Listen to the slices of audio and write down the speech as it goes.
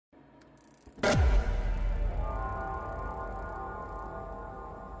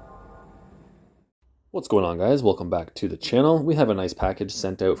What's going on, guys? Welcome back to the channel. We have a nice package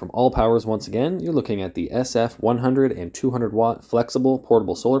sent out from Allpowers once again. You're looking at the SF100 and 200 watt flexible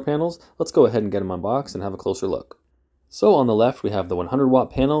portable solar panels. Let's go ahead and get them unboxed and have a closer look. So on the left, we have the 100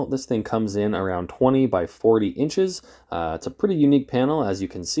 watt panel. This thing comes in around 20 by 40 inches. It's a pretty unique panel. As you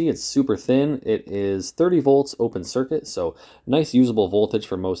can see, it's super thin. It is 30 volts open circuit, so nice usable voltage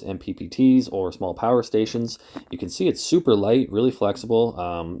for most MPPTs or small power stations. You can see it's super light, really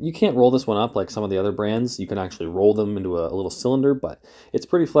flexible. You can't roll this one up like some of the other brands. You can actually roll them into a little cylinder, but it's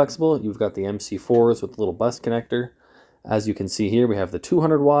pretty flexible. You've got the MC4s with the little bus connector. As you can see here, we have the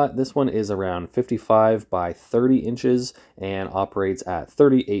 200 watt. This one is around 55 by 30 inches and operates at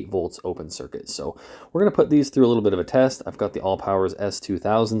 38 volts open circuit. So we're going to put these through a little bit of a test. I've got the Allpowers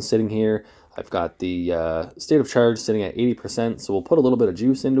S2000 sitting here. I've got the state of charge sitting at 80%, so we'll put a little bit of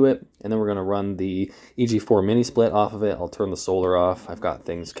juice into it, and then we're going to run the EG4 mini split off of it. I'll turn the solar off. I've got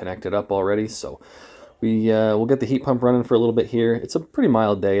things connected up already, so we'll get the heat pump running for a little bit here. It's a pretty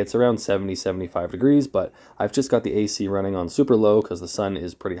mild day. It's around 70-75 degrees, but I've just got the AC running on super low because the sun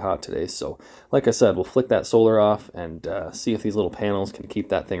is pretty hot today. So like I said, we'll flick that solar off and see if these little panels can keep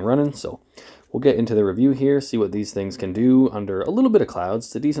that thing running. So we'll get into the review here, see what these things can do under a little bit of clouds.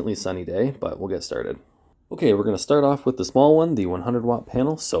 It's a decently sunny day, but we'll get started. Okay, we're going to start off with the small one, the 100 watt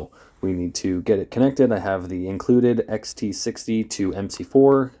panel. So we need to get it connected. I have the included XT60 to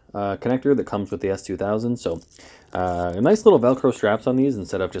MC4 connector that comes with the S2000. So a nice little Velcro straps on these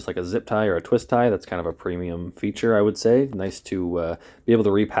instead of just like a zip tie or a twist tie. That's kind of a premium feature, I would say. Nice to be able to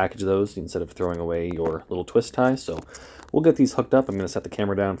repackage those instead of throwing away your little twist tie. So we'll get these hooked up. I'm going to set the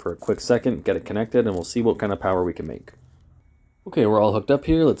camera down for a quick second, get it connected, and we'll see what kind of power we can make. Okay, we're all hooked up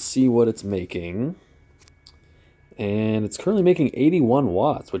here. Let's see what it's making. And it's currently making 81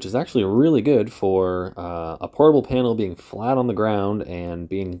 watts, which is actually really good for a portable panel being flat on the ground and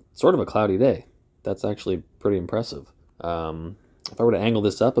being sort of a cloudy day. That's actually pretty impressive. If I were to angle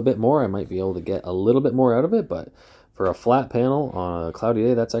this up a bit more, I might be able to get a little bit more out of it, but for a flat panel on a cloudy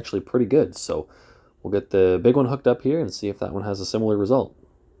day, that's actually pretty good. So we'll get the big one hooked up here and see if that one has a similar result.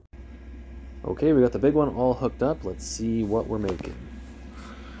 Okay, we got the big one all hooked up. Let's see what we're making.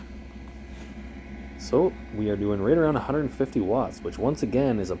 So we are doing right around 150 watts, which once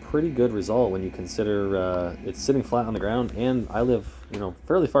again is a pretty good result when you consider it's sitting flat on the ground, and I live,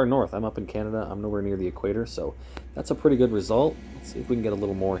 fairly far north. I'm up in Canada. I'm nowhere near the equator, so that's a pretty good result. Let's see if we can get a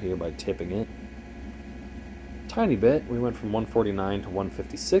little more here by tipping it. Tiny bit. We went from 149 to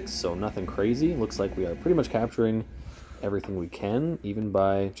 156, so nothing crazy. Looks like we are pretty much capturing everything we can, even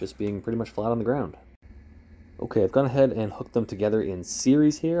by just being pretty much flat on the ground. Okay, I've gone ahead and hooked them together in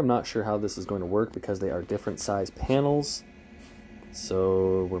series here. I'm not sure how this is going to work because they are different size panels.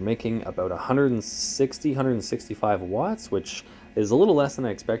 So we're making about 160, 165 watts, which is a little less than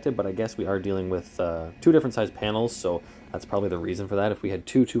I expected, but I guess we are dealing with two different size panels, so that's probably the reason for that. If we had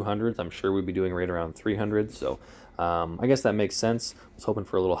two 200s, I'm sure we'd be doing right around 300, so I guess that makes sense. I was hoping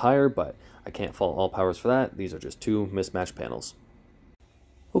for a little higher, but I can't fault Allpowers for that. These are just two mismatched panels.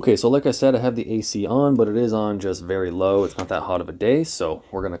 Okay, so like I said, I have the AC on, but it is on just very low. It's not that hot of a day, so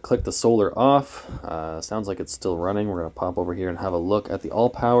we're going to click the solar off. Sounds like it's still running. We're going to pop over here and have a look at the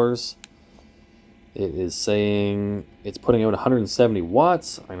Allpowers. It is saying it's putting out 170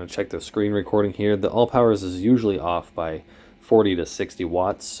 watts. I'm going to check the screen recording here. The Allpowers is usually off by 40 to 60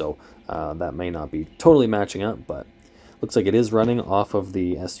 watts, so that may not be totally matching up, but looks like it is running off of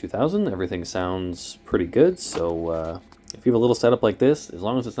the S2000. Everything sounds pretty good, so if you have a little setup like this, as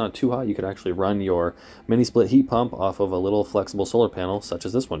long as it's not too hot, you could actually run your mini split heat pump off of a little flexible solar panel such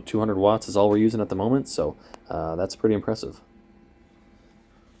as this one. 200 watts is all we're using at the moment, so that's pretty impressive.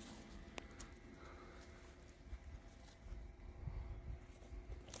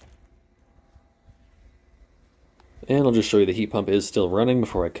 And I'll just show you the heat pump is still running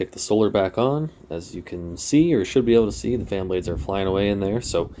before I kick the solar back on. As you can see, or should be able to see, the fan blades are flying away in there,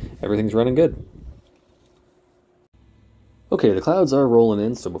 so everything's running good. Okay, the clouds are rolling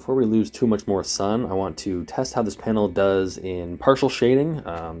in, so before we lose too much more sun, I want to test how this panel does in partial shading.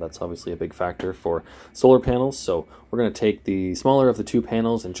 That's obviously a big factor for solar panels, so we're going to take the smaller of the two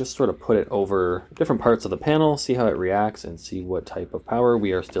panels and just sort of put it over different parts of the panel, see how it reacts, and see what type of power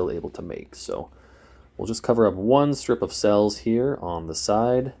we are still able to make. So we'll just cover up one strip of cells here on the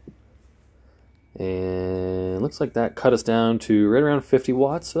side. And it looks like that cut us down to right around 50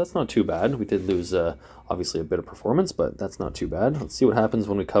 watts, so that's not too bad. We did lose obviously a bit of performance, but that's not too bad. Let's see what happens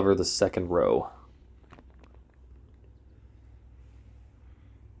when we cover the second row.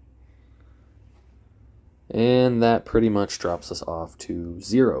 And that pretty much drops us off to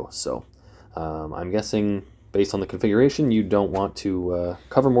 0. So I'm guessing based on the configuration, you don't want to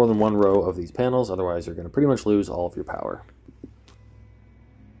cover more than one row of these panels, otherwise you're going to pretty much lose all of your power.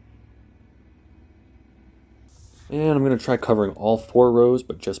 And I'm going to try covering all 4 rows,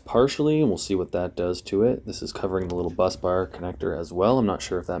 but just partially, and we'll see what that does to it. This is covering the little bus bar connector as well. I'm not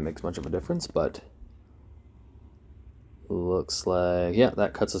sure if that makes much of a difference, but looks like, yeah,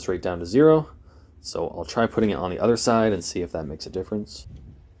 that cuts us right down to 0. So I'll try putting it on the other side and see if that makes a difference.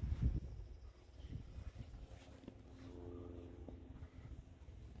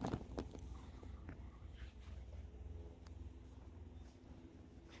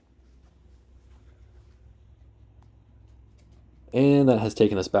 And that has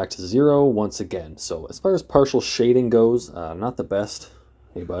taken us back to 0 once again. So as far as partial shading goes, not the best.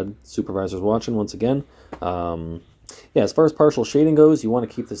 Hey bud, supervisor's watching once again. Yeah, as far as partial shading goes, you want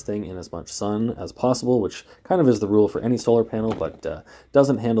to keep this thing in as much sun as possible, which kind of is the rule for any solar panel, but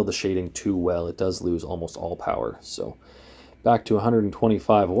doesn't handle the shading too well. It does lose almost all power. So back to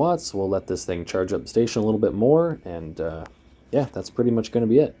 125 watts, we'll let this thing charge up the station a little bit more, and yeah, that's pretty much going to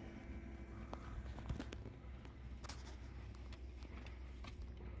be it.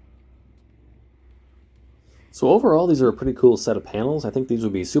 So overall, these are a pretty cool set of panels. I think these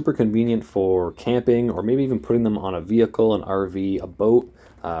would be super convenient for camping, or maybe even putting them on a vehicle, an RV, a boat.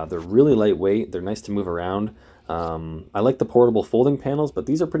 They're really lightweight. They're nice to move around. I like the portable folding panels, but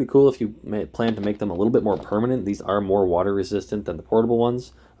these are pretty cool if you plan to make them a little bit more permanent. These are more water resistant than the portable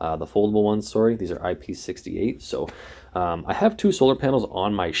ones, the foldable ones, sorry. These are IP68. So I have 2 solar panels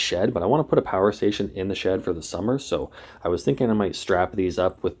on my shed, but I want to put a power station in the shed for the summer. So I was thinking I might strap these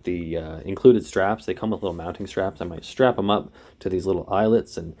up with the included straps. They come with little mounting straps. I might strap them up to these little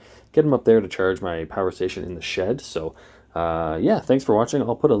eyelets and get them up there to charge my power station in the shed. So yeah, thanks for watching.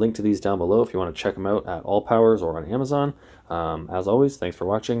 I'll put a link to these down below if you want to check them out at Allpowers or on Amazon. As always, thanks for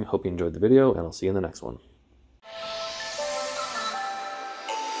watching. Hope you enjoyed the video, and I'll see you in the next one.